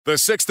The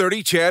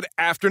 6:30 CHED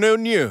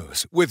Afternoon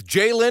News with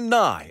Jaylen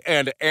Nye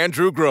and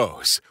Andrew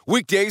Gross.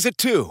 Weekdays at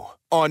 2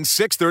 on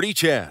 6:30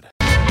 CHED.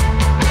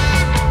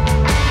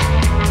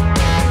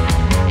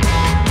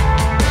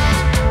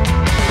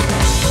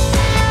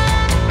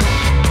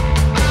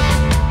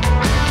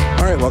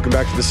 All right, welcome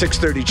back to the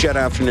 6:30 CHED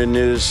Afternoon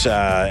News.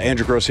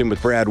 Andrew Gross in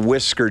with Brad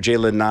Whisker.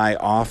 Jaylen Nye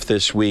off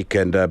this week.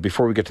 And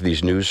before we get to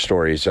these news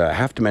stories, I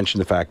have to mention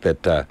the fact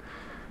that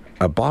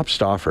Bob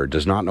Stauffer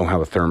does not know how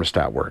a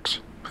thermostat works.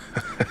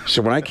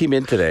 So when I came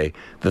in today,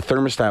 the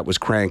thermostat was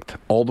cranked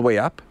all the way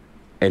up,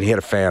 and he had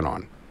a fan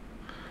on.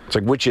 It's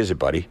like, which is it,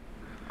 buddy?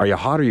 Are you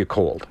hot or are you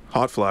cold?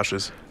 Hot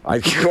flashes.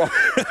 Well,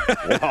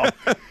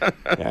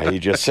 yeah, you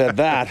just said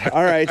that.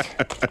 All right.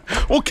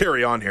 We'll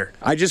carry on here.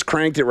 I just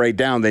cranked it right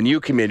down. Then you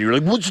came in. You're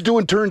like, what's it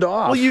doing turned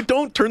off? Well, you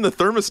don't turn the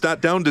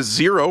thermostat down to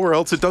 0 or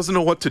else it doesn't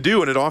know what to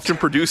do, and it often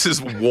produces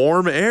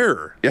warm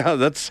air. Yeah,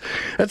 that's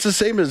the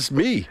same as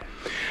me.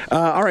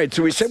 All right,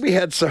 so we said we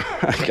had some...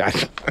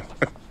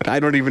 I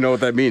don't even know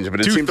what that means, but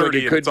it seems like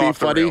it could be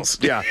funny.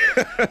 Yeah.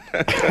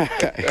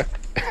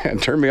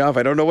 And turn me off.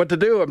 I don't know what to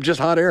do. I'm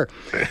just hot air.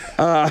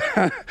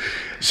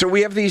 So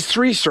we have these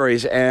 3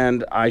 stories,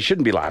 and I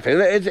shouldn't be laughing.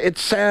 It's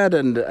sad,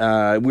 and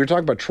we were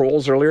talking about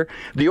trolls earlier.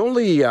 The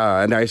only,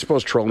 and I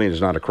suppose trolling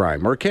is not a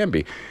crime, or it can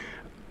be.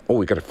 Oh,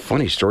 we got a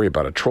funny story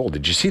about a troll.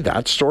 Did you see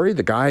that story?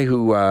 The guy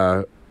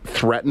who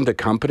threatened a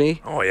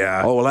company? Oh,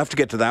 yeah. Oh, we'll have to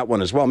get to that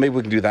one as well. Maybe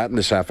we can do that in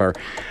this half hour.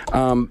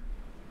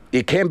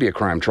 It can be a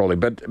crime,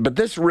 trolling, but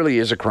this really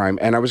is a crime.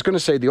 And I was going to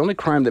say the only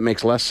crime that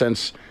makes less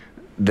sense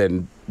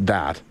than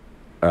that,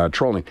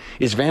 trolling,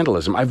 is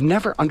vandalism. I've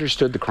never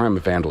understood the crime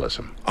of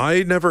vandalism.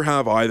 I never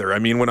have either. I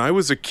mean, when I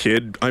was a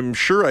kid, I'm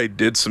sure I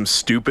did some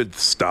stupid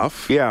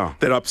stuff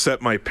that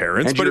upset my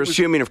parents. And you're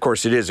assuming, of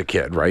course, it is a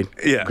kid, right?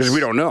 Yes. Because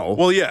we don't know.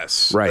 Well,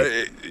 yes.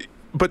 Right.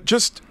 But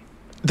just,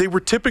 they were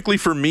typically,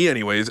 for me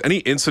anyways, any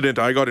incident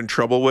I got in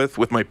trouble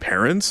with my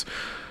parents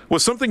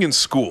was something in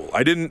school.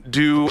 I didn't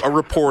do a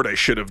report I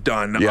should have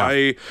done. Yeah.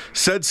 I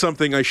said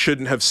something I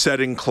shouldn't have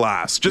said in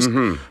class. Just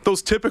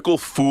those typical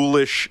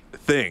foolish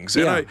things.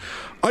 Yeah. And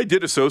I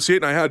did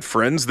associate, and I had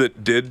friends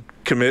that did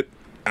commit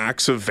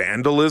acts of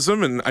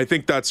vandalism, and I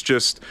think that's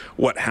just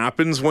what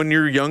happens when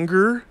you're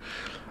younger.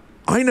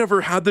 I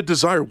never had the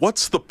desire.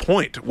 What's the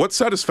point? What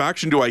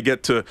satisfaction do I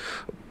get to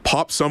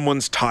pop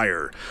someone's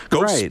tire,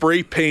 go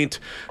spray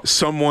paint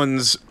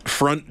someone's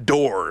front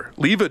door,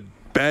 leave a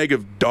bag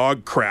of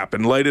dog crap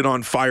and light it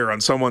on fire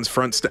on someone's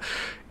front step?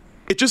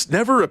 It just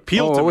never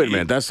appealed to me. Oh, wait a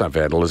minute. That's not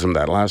vandalism,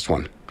 that last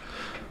one.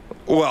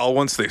 Well,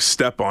 once they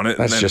step on it.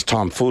 That's just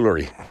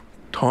tomfoolery.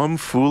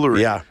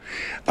 Tomfoolery. Yeah.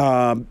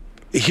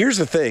 Here's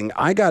the thing.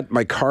 I got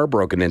my car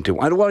broken into.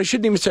 Well, I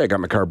shouldn't even say I got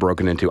my car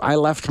broken into. I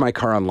left my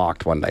car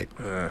unlocked one night.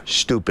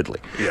 Stupidly.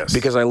 Yes.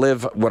 Because I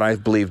live what I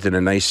believed in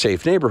a nice,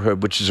 safe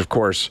neighborhood, which is, of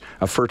course,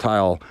 a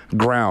fertile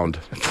ground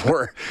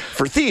for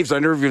thieves. I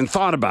never even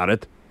thought about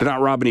it. They're not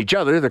robbing each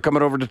other. They're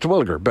coming over to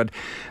Terwilliger. But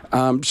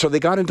so they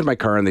got into my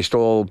car and they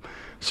stole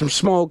some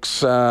smokes,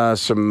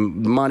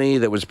 some money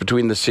that was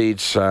between the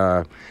seats.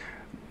 I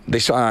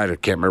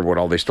can't remember what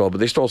all they stole, but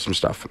they stole some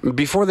stuff.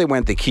 Before they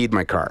went, they keyed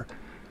my car.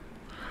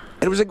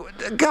 And it was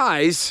like,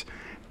 guys,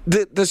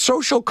 the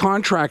social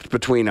contract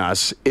between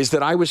us is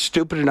that I was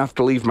stupid enough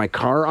to leave my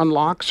car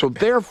unlocked, so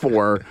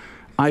therefore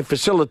I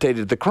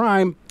facilitated the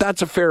crime.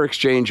 That's a fair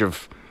exchange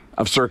of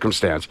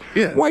circumstance.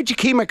 Yeah. Why'd you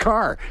key my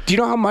car? Do you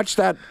know how much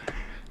that...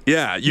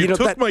 Yeah, you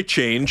took my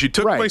change, you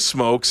took my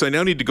smokes. I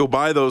now need to go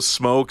buy those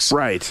smokes.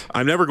 Right.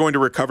 I'm never going to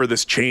recover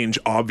this change,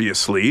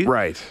 obviously.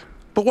 Right.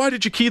 But why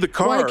did you key the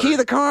car? Why key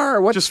the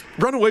car? Just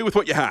run away with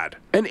what you had.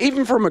 And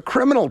even from a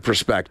criminal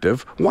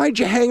perspective, why'd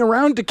you hang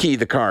around to key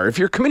the car? If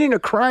you're committing a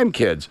crime,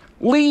 kids,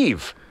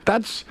 leave.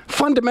 That's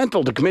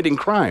fundamental to committing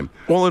crime.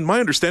 Well, and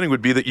my understanding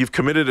would be that you've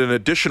committed an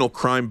additional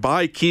crime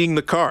by keying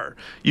the car.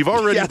 You've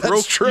already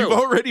You've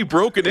already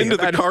broken into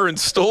the car and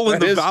stolen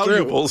the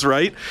valuables,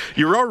 right?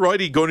 You're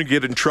already going to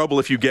get in trouble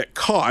if you get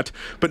caught,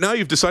 but now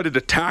you've decided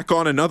to tack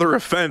on another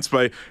offense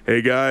by,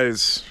 hey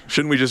guys,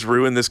 shouldn't we just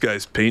ruin this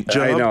guy's paint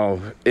job? I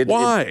know.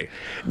 Why?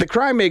 The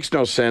crime makes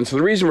no sense.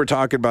 The reason we're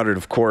talking about it,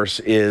 of course,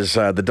 is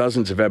the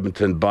dozens of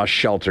Edmonton bus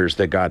shelters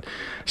that got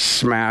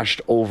smashed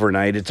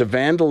overnight. It's a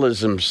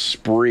vandalism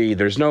spree.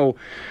 There's no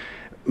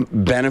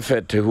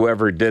benefit to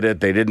whoever did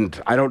it.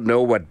 I don't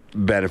know what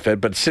benefit,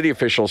 but city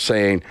officials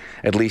saying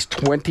at least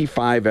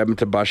 25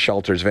 Edmonton bus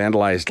shelters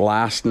vandalized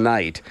last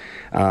night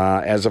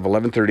as of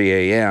 11:30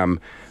 a.m.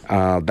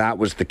 That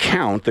was the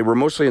count. They were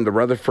mostly in the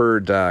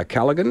Rutherford,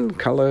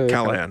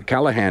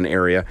 Callahan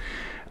area.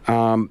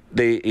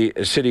 The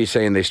city is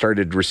saying they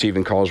started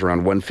receiving calls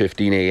around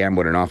 1:15 a.m.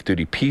 when an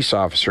off-duty peace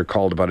officer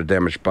called about a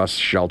damaged bus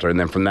shelter, and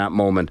then from that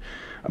moment,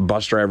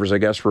 bus drivers, I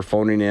guess, were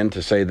phoning in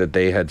to say that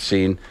they had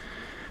seen.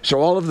 So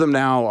all of them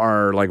now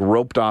are like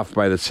roped off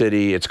by the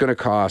city. It's going to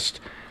cost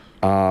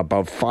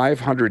about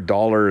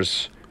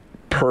 $500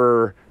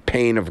 per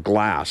pane of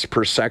glass,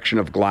 per section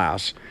of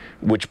glass,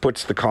 which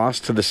puts the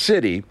cost to the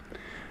city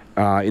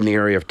in the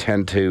area of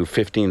 $10,000 to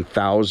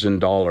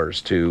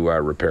 $15,000 to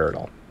repair it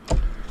all.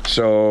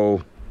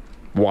 So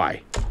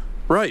why?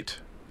 Right.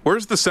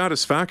 Where's the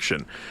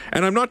satisfaction?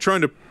 And I'm not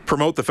trying to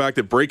promote the fact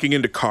that breaking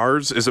into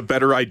cars is a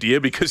better idea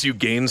because you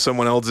gain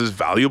someone else's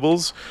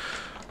valuables,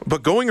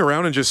 but going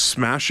around and just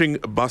smashing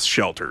bus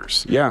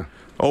shelters. Yeah.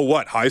 Oh,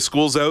 what? High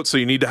school's out, so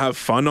you need to have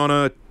fun on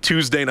a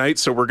Tuesday night,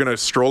 so we're going to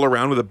stroll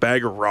around with a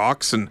bag of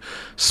rocks and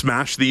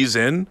smash these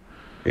in?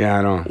 Yeah,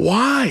 I know.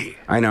 Why?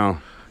 I know.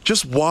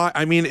 Just why?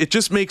 I mean, it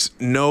just makes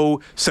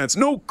no sense.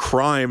 No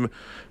crime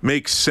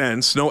makes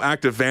sense. No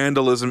act of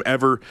vandalism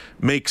ever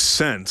makes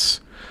sense.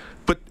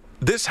 But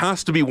this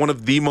has to be one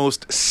of the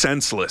most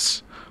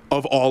senseless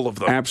of all of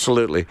them.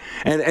 Absolutely.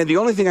 And the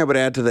only thing I would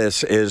add to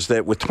this is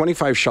that with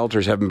 25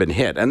 shelters haven't been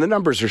hit, and the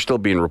numbers are still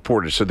being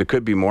reported, so there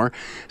could be more,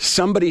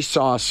 somebody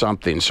saw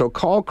something. So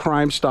call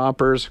Crime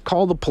Stoppers,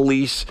 call the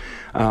police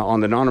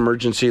on the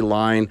non-emergency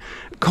line,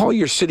 call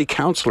your city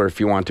councilor if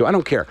you want to. I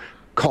don't care.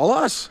 Call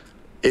us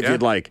if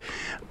you'd like.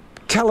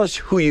 Tell us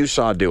who you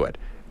saw do it,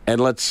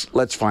 and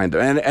let's find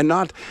them. And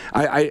not,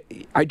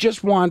 I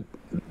just want...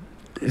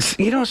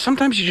 You know,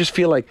 sometimes you just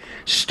feel like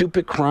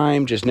stupid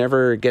crime just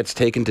never gets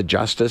taken to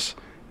justice.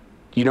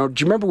 You know, do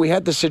you remember we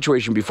had this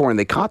situation before and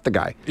they caught the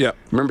guy? Yeah.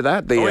 Remember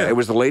that? It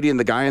was the lady and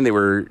the guy, and they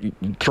were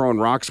throwing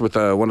rocks with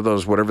one of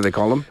those, whatever they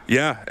call them.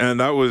 Yeah, and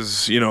that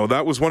was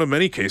one of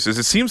many cases.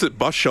 It seems that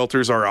bus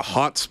shelters are a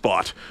hot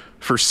spot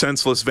for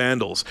senseless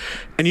vandals.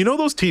 And you know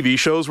those TV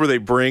shows where they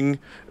bring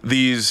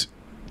these,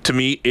 to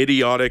me,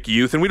 idiotic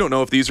youth, and we don't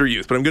know if these are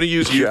youth, but I'm going to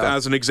use youth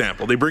as an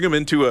example. They bring them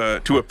into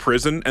a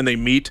prison and they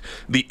meet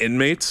the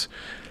inmates.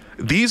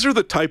 These are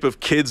the type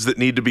of kids that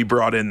need to be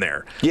brought in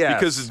there. Yeah.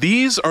 Because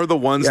these are the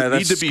ones that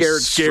need to be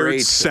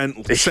scared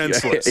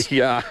senseless.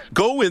 Yeah.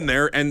 Go in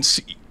there and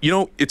see,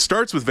 it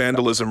starts with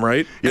vandalism,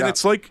 right? Yeah. And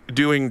it's like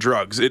doing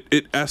drugs. It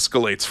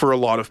escalates for a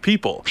lot of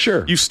people.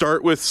 Sure. You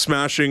start with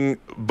smashing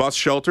bus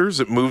shelters.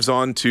 It moves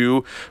on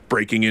to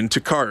breaking into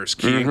cars,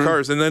 keying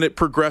cars, and then it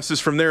progresses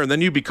from there. And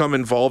then you become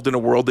involved in a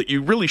world that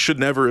you really should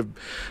never have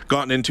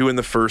gotten into in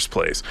the first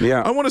place.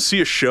 Yeah. I want to see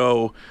a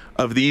show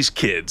of these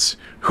kids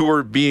who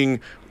are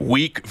being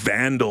weak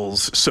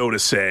vandals, so to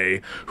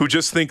say, who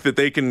just think that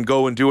they can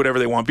go and do whatever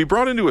they want, be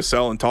brought into a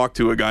cell and talk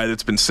to a guy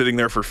that's been sitting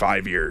there for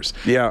 5 years,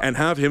 and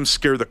have him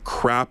scare the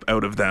crap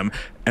out of them,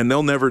 and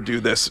they'll never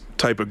do this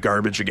type of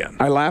garbage again.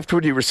 I laughed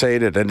when you were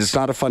saying it, and it's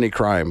not a funny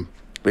crime.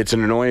 It's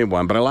an annoying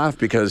one, but I laughed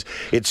because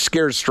it's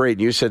Scared Straight,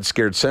 and you said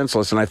Scared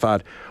Senseless, and I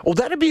thought, oh,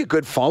 that'd be a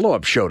good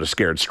follow-up show to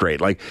Scared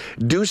Straight. Like,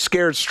 do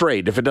Scared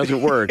Straight. If it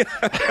doesn't work,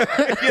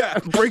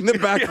 bring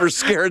them back for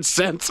Scared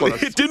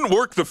Senseless. It didn't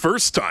work the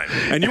first time,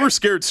 and you were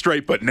scared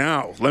straight, but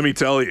now, let me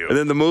tell you. And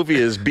then the movie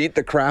is Beat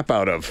the Crap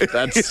Out of.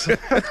 That's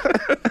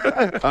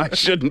I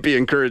shouldn't be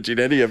encouraging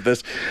any of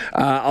this.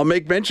 I'll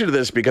make mention of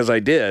this because I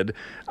did.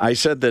 I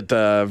said that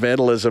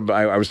vandalism,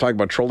 I was talking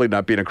about trolling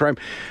not being a crime.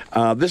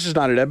 This is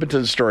not an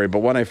Edmonton story, but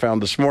one I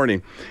found this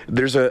morning.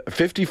 There's a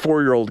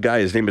 54-year-old guy.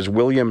 His name is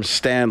William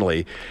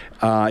Stanley.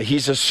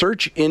 He's a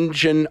search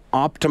engine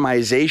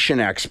optimization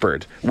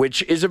expert,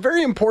 which is a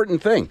very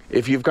important thing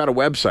if you've got a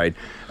website.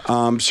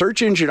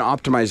 Search engine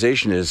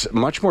optimization is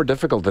much more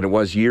difficult than it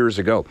was years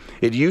ago.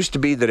 It used to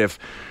be that if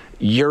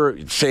you're,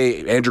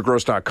 say,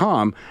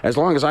 AndrewGross.com, as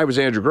long as I was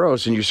Andrew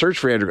Gross and you search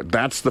for Andrew,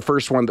 that's the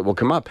first one that will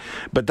come up.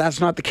 But that's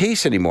not the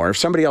case anymore. If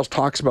somebody else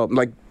talks about,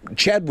 like,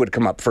 Ched would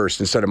come up first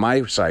instead of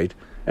my site,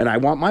 and I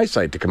want my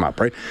site to come up,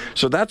 right?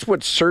 So that's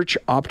what search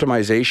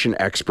optimization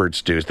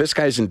experts do. This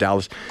guy's in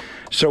Dallas.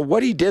 So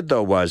what he did,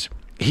 though, was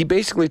he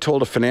basically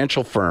told a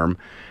financial firm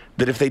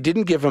that if they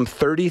didn't give him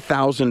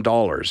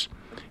 $30,000,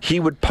 he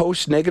would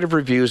post negative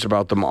reviews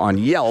about them on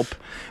Yelp,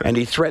 and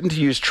he threatened to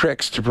use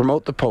tricks to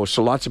promote the post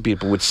so lots of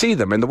people would see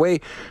them. And the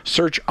way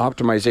search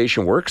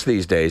optimization works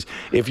these days,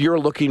 if you're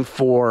looking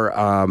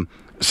for,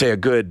 say, a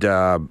good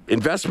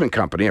investment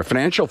company, a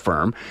financial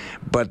firm,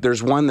 but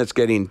there's one that's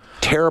getting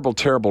terrible,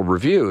 terrible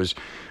reviews,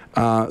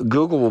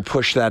 Google will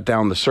push that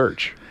down the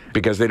search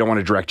because they don't want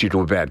to direct you to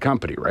a bad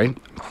company, right?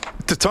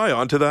 To tie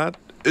on to that,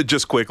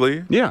 just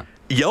quickly,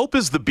 Yelp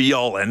is the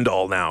be-all,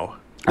 end-all now.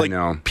 Like, I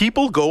know.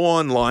 People go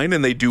online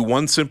and they do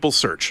one simple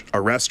search, a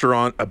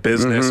restaurant, a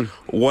business,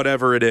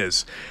 whatever it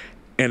is.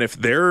 And if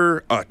they're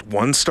a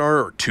 1-star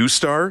or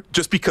 2-star,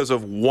 just because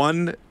of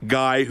one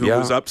guy who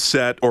was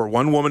upset or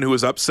one woman who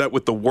was upset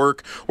with the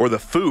work or the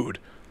food,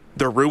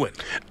 they're ruined.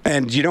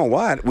 And you know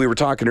what? We were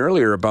talking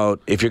earlier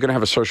about if you're going to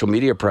have a social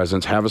media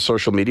presence, have a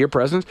social media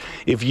presence.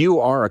 If you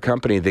are a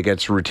company that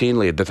gets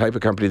routinely, the type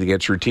of company that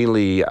gets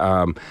routinely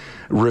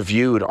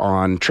reviewed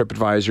on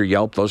TripAdvisor,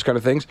 Yelp, those kind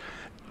of things,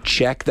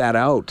 check that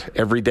out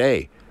every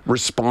day.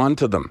 Respond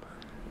to them.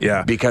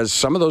 Yeah. Because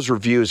some of those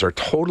reviews are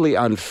totally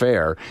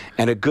unfair,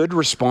 and a good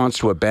response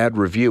to a bad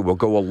review will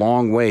go a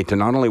long way to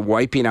not only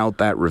wiping out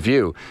that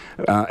review,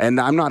 and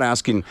I'm not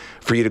asking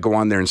for you to go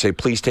on there and say,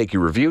 please take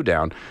your review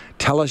down.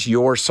 Tell us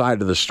your side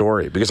of the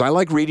story, because I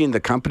like reading the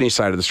company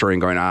side of the story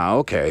and going,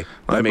 okay,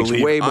 that makes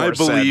way more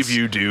sense. I believe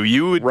you do.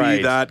 You would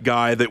be that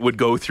guy that would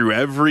go through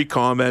every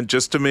comment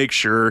just to make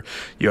sure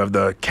you have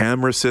the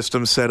camera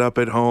system set up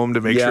at home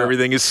to make sure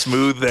everything is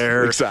smooth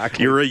there.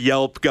 Exactly. You're a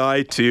Yelp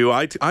guy, too.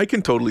 I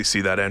can totally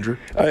see that Andrew?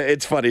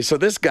 It's funny. So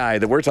this guy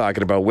that we're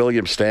talking about,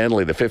 William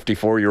Stanley, the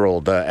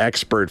 54-year-old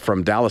expert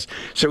from Dallas,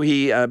 so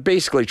he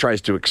basically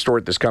tries to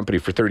extort this company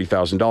for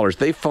 $30,000.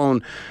 They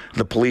phone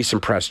the police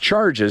and press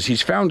charges.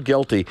 He's found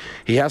guilty.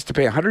 He has to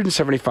pay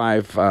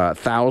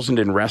 $175,000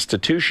 in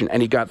restitution,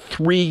 and he got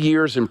 3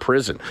 years in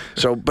prison.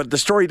 So, but the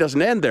story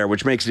doesn't end there,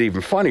 which makes it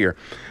even funnier.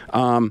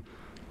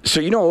 So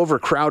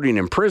overcrowding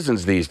in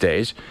prisons these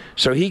days.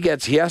 So he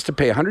has to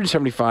pay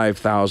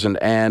 $175,000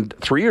 and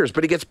 3 years,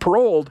 but he gets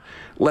paroled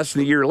less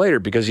than a year later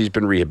because he's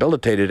been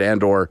rehabilitated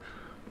and or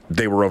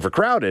they were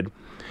overcrowded.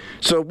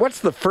 So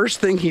what's the first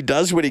thing he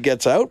does when he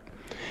gets out?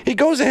 He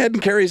goes ahead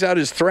and carries out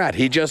his threat.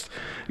 He just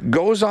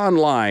goes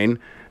online,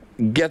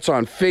 gets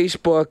on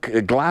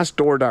Facebook,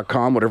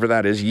 Glassdoor.com, whatever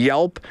that is,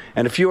 Yelp,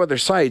 and a few other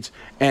sites,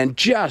 and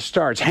just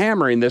starts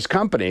hammering this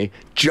company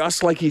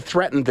just like he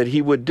threatened that he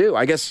would do.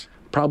 I guess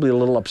probably a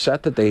little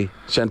upset that they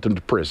sent him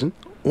to prison.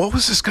 What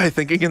was this guy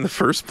thinking in the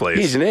first place?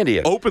 He's an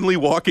idiot. Openly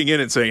walking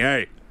in and saying,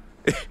 hey,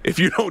 if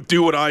you don't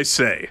do what I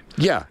say,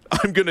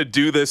 I'm going to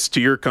do this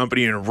to your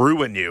company and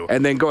ruin you.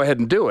 And then go ahead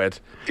and do it.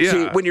 Yeah.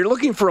 See, when you're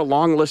looking for a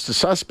long list of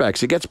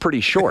suspects, it gets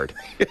pretty short.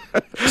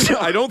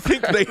 I don't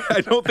think they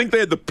had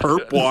the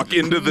perp walk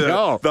into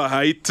the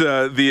height,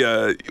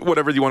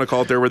 whatever you want to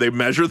call it there, where they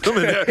measure them.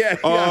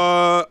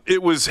 And,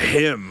 it was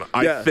him,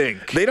 I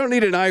think. They don't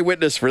need an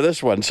eyewitness for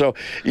this one. So,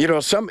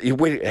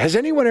 has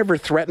anyone ever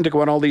threatened to go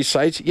on all these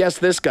sites? Yes,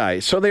 this guy.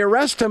 So they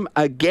arrest him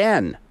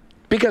again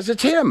because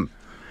it's him.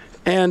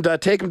 And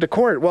take him to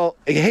court. Well,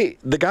 hey,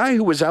 the guy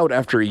who was out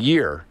after a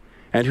year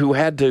and who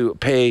had to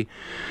pay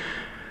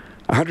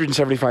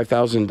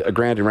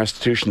 $175,000 in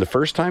restitution the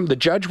first time, the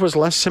judge was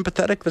less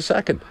sympathetic the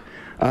second.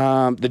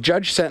 The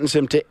judge sentenced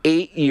him to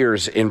 8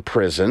 years in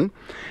prison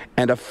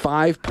and a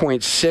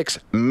 $5.6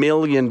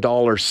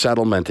 million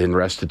settlement in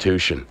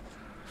restitution.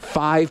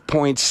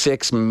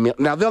 $5.6 million.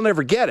 Now, they'll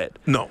never get it.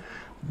 No.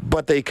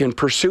 But they can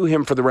pursue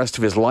him for the rest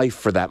of his life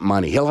for that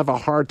money. He'll have a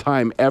hard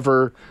time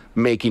ever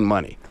making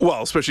money.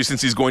 Well, especially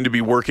since he's going to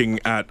be working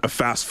at a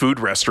fast food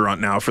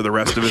restaurant now for the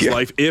rest of his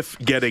life, if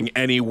getting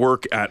any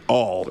work at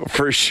all.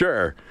 For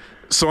sure.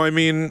 So, I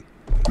mean,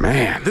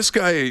 man, this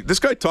guy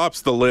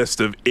tops the list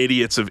of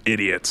idiots of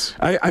idiots.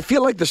 I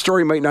feel like the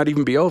story might not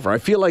even be over. I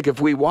feel like if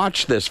we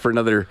watch this for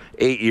another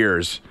 8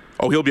 years...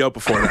 Oh, he'll be out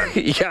before that.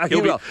 Yeah, he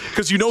will.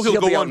 Because he'll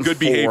go on good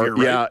behavior,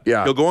 right?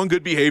 Yeah. He'll go on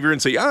good behavior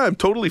and say, I'm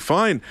totally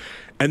fine.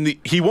 And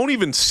he won't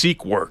even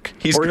seek work.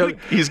 He's going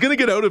to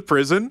get out of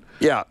prison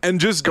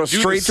and just go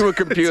straight to a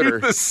computer.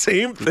 Do the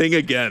same thing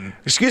again.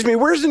 Excuse me,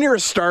 where's the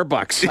nearest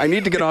Starbucks? I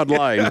need to get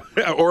online.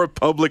 Or a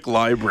public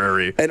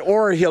library.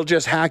 Or he'll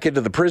just hack into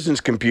the prison's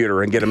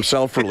computer and get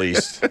himself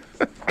released.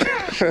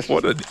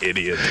 What an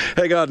idiot.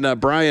 Hang on,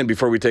 Brian,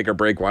 before we take our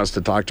break, wants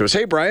to talk to us.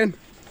 Hey, Brian.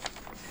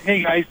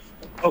 Hey, guys.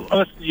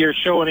 Listen to your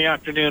show in the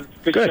afternoon.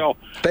 Good show.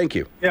 Thank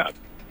you. Yeah.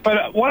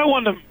 But what I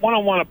want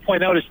to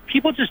point out is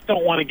people just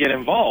don't want to get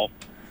involved,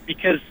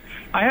 because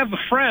I have a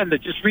friend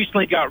that just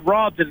recently got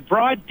robbed in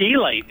broad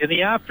daylight in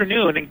the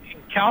afternoon in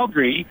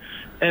Calgary,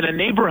 in a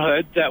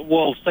neighborhood that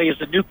we'll say is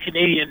a new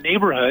Canadian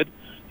neighborhood,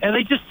 and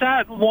they just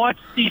sat and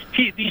watched these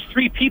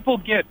three people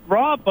get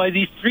robbed by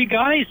these three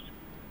guys,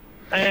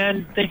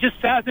 and they just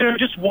sat there and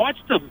just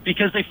watched them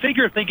because they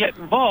figure if they get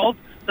involved,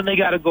 then they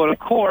got to go to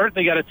court,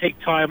 they got to take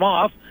time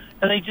off,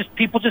 and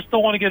people just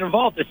don't want to get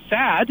involved. It's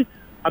sad.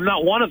 I'm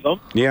not one of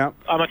them. Yeah.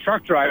 I'm a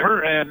truck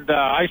driver, and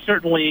I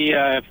certainly,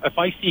 if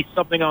I see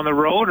something on the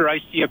road or I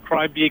see a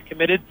crime being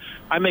committed,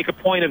 I make a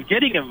point of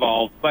getting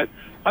involved. But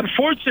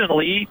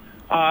unfortunately,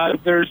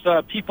 there's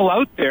people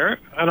out there,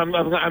 and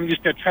I'm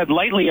just going to tread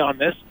lightly on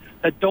this,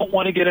 that don't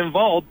want to get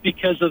involved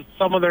because of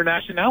some of their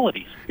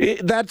nationalities.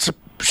 That's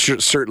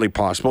certainly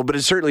possible, but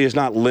it certainly is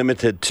not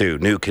limited to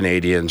new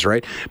Canadians,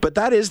 right? But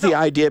that is the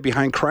idea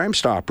behind Crime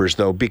Stoppers,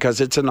 though,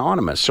 because it's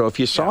anonymous. So if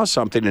you saw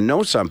something and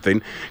know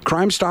something,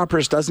 Crime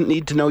Stoppers doesn't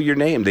need to know your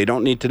name. They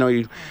don't need to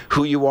know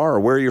who you are or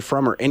where you're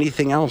from or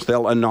anything else.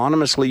 They'll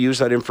anonymously use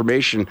that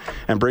information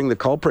and bring the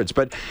culprits.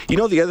 But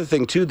the other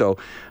thing, too, though,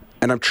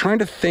 and I'm trying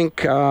to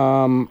think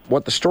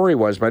what the story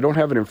was, but I don't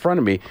have it in front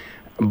of me.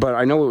 But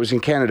I know it was in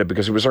Canada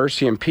because it was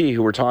RCMP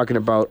who were talking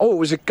about, it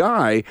was a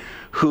guy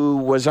who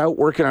was out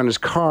working on his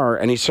car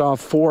and he saw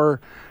 4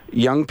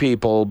 young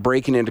people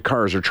breaking into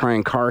cars or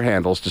trying car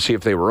handles to see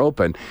if they were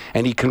open.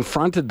 And he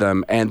confronted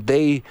them and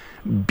they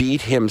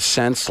beat him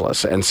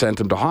senseless and sent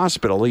him to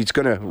hospital. He's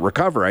going to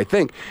recover, I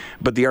think.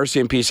 But the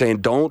RCMP saying,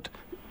 don't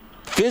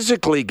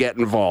physically get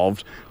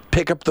involved.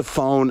 Pick up the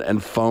phone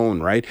and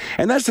phone, right?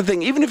 And that's the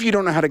thing. Even if you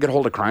don't know how to get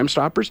hold of Crime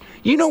Stoppers,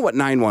 you know what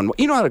 911,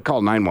 you know how to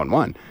call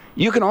 911.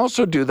 You can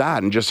also do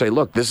that and just say,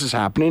 look, this is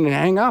happening, and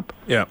hang up.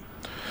 Yeah.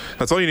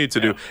 That's all you need to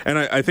do. And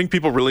I think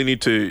people really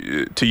need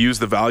to use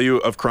the value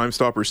of Crime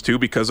Stoppers too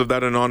because of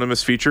that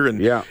anonymous feature.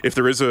 And if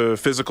there is a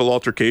physical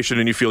altercation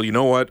and you feel, you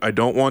know what, I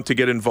don't want to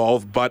get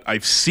involved, but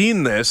I've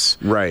seen this,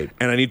 right,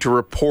 and I need to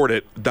report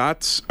it,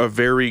 that's a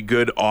very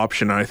good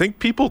option. And I think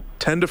people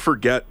tend to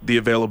forget the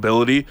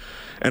availability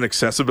and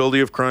accessibility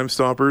of Crime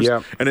Stoppers.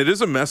 Yeah. And it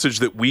is a message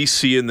that we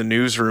see in the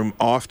newsroom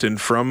often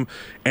from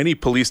any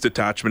police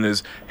detachment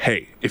is,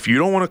 hey, if you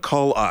don't want to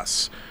call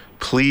us,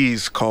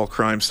 please call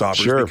Crime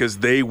Stoppers because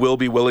they will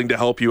be willing to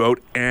help you out.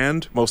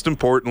 And most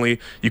importantly,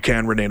 you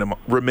can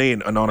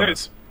remain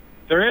anonymous.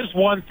 There is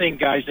one thing,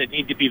 guys, that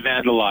need to be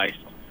vandalized.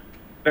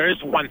 There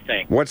is one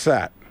thing. What's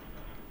that?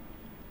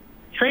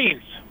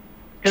 Trains.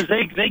 Because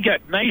they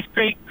got nice,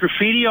 great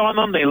graffiti on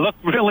them. They look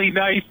really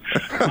nice.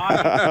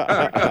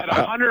 At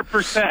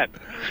 100%.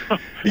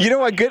 You know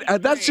what? Good.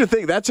 That's the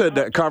thing. That's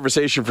a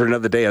conversation for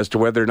another day as to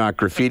whether or not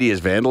graffiti is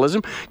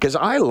vandalism. Because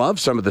I love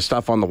some of the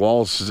stuff on the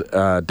walls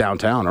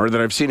downtown, or that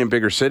I've seen in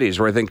bigger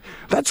cities, where I think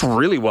that's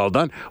really well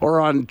done.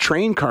 Or on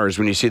train cars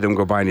when you see them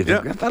go by, and you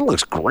think that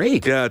looks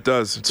great. Yeah, it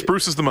does. It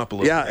spruces them up a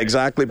little. Yeah,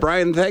 exactly.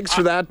 Brian, thanks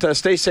for that.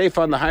 Stay safe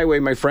on the highway,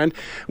 my friend.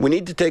 We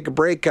need to take a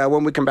break.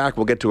 When we come back,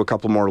 we'll get to a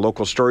couple more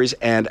local stories.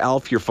 And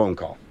Alf, your phone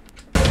call.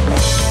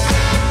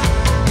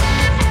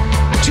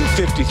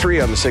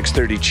 2:53 on the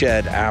 6:30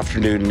 CHED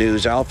Afternoon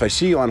News. Alf, I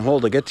see you on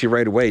hold. I'll get to you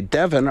right away.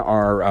 Devin,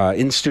 our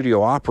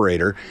in-studio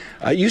operator,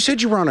 you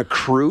said you were on a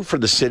crew for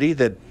the city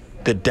that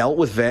dealt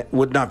with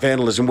not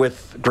vandalism,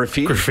 with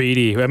graffiti?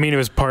 Graffiti. I mean, it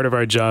was part of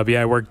our job.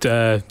 Yeah, I worked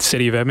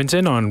City of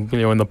Edmonton on,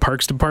 in the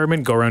parks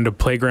department, go around to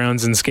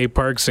playgrounds and skate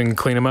parks and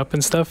clean them up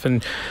and stuff.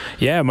 And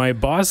yeah, my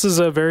boss is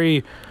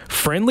very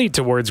friendly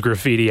towards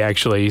graffiti,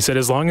 actually. He said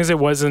as long as it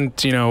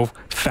wasn't,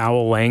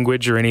 foul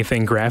language or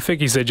anything graphic,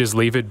 he said just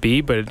leave it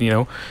be. But,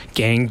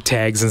 gang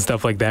tags and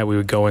stuff like that, we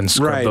would go and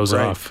scrub those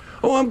off.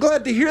 Oh, I'm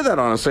glad to hear that,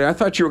 honestly. I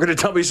thought you were going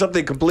to tell me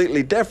something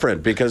completely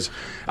different because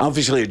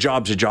obviously a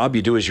job's a job.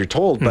 You do as you're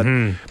told.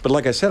 But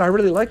like I said, I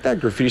really like that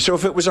graffiti. So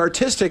if it was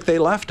artistic, they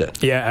left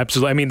it. Yeah,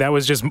 absolutely. I mean, that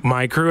was just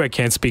my crew. I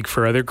can't speak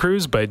for other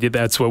crews, but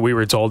that's what we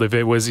were told. If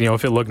it was,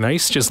 if it looked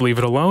nice, just leave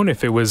it alone.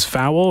 If it was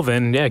foul,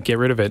 then, get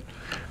rid of it.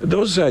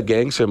 Those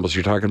gang symbols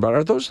you're talking about,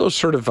 are those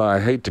sort of,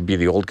 I hate to be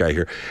the old guy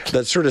here,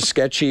 that sort of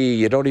sketchy,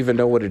 you don't even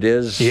know what it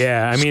is?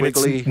 Yeah, I mean,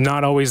 squiggly? It's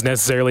not always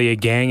necessarily a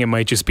gang. It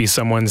might just be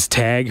someone's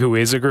tag who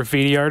is a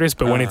graffiti artist,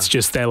 but when it's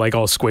just that,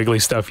 all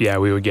squiggly stuff,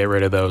 we would get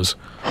rid of those.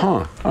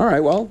 Huh. All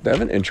right, well,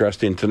 Devin,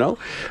 interesting to know.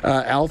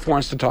 Alf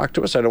wants to talk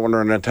to us. I don't want to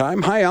run out of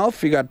time. Hi,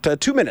 Alf. You got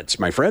 2 minutes,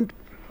 my friend.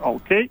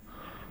 Okay.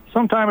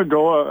 Some time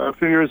ago, a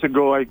few years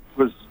ago, I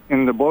was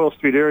in the Boyle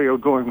Street area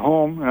going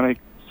home, and I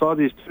saw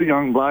these two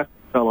young black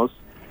fellows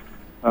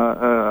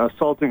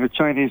assaulting a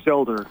Chinese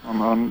elder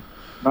on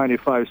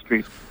 95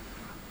 Street.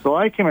 So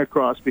I came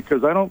across,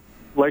 because I don't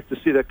like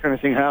to see that kind of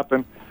thing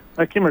happen,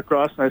 I came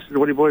across and I said,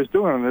 what are you boys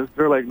doing? And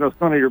they're like, no,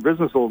 it's none of your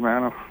business, old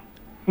man.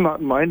 Not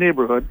in my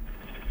neighborhood.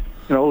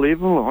 Leave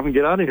them alone and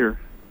get out of here.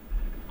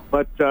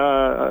 But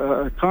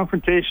a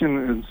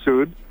confrontation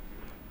ensued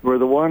where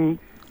the one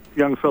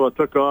young fellow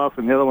took off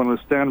and the other one was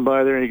standing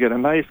by there, and he got a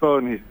knife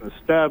out and he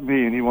stabbed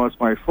me and he wants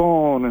my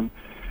phone,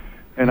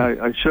 and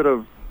I should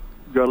have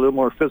got a little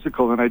more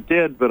physical than I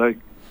did, but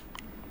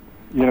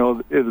the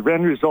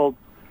end result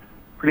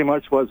pretty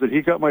much was that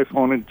he got my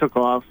phone and took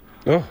off.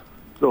 Oh.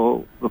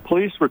 So the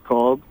police were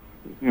called.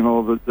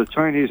 The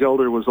Chinese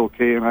elder was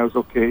okay and I was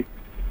okay.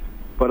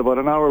 But about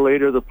an hour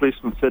later, the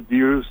policeman said, do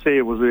you say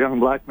it was a young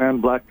black man,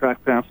 black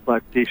track pants,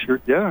 black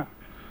T-shirt? Yeah.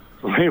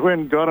 So they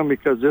went and got him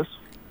because this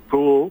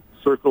fool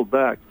circled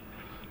back.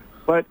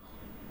 But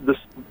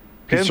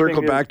he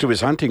circled back to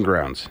his hunting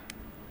grounds.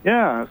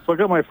 Yeah, so I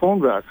got my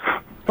phone back.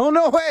 Oh,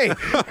 no way!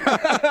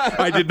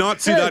 I did not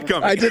see that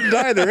coming. I didn't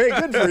either. Hey,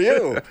 good for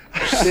you.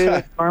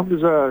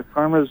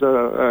 Karma's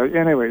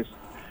anyways,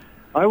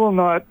 I will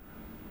not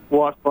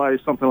walk by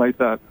something like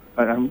that.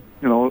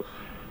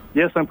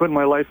 Yes, I'm putting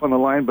my life on the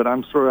line, but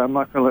I'm sorry, I'm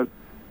not going to let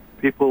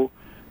people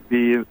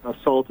be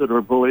assaulted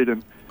or bullied.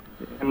 And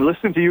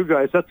listening to you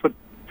guys, that's what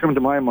came to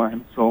my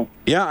mind. So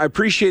yeah, I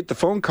appreciate the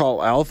phone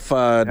call, Alf.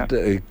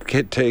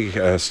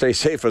 Stay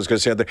safe. I was going to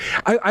say that.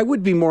 I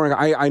would be more.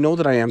 I know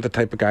that I am the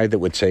type of guy that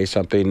would say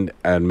something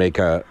and make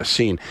a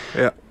scene.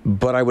 Yeah.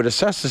 But I would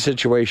assess the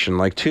situation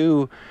like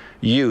two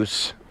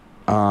youths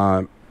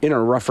in a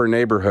rougher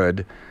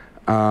neighborhood.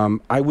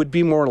 I would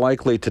be more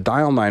likely to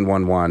dial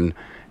 911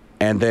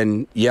 and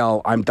then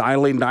yell, "I'm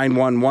dialing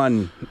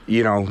 911."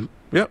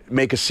 Yep.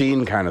 Make a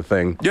scene kind of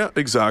thing. Yeah,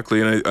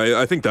 exactly. And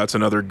I think that's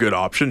another good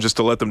option, just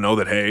to let them know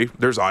that, hey,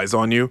 there's eyes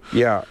on you.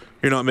 Yeah.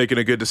 You're not making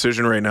a good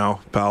decision right now,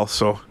 pal.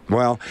 So,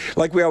 well,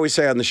 like we always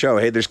say on the show,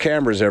 hey, there's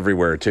cameras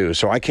everywhere, too.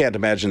 So I can't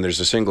imagine there's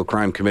a single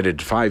crime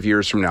committed 5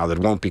 years from now that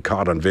won't be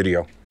caught on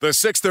video. The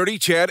 630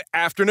 CHED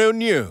Afternoon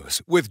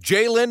News with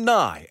Jaylen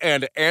Nye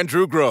and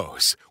Andrew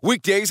Gross.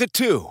 Weekdays at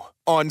 2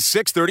 on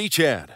 630 CHED.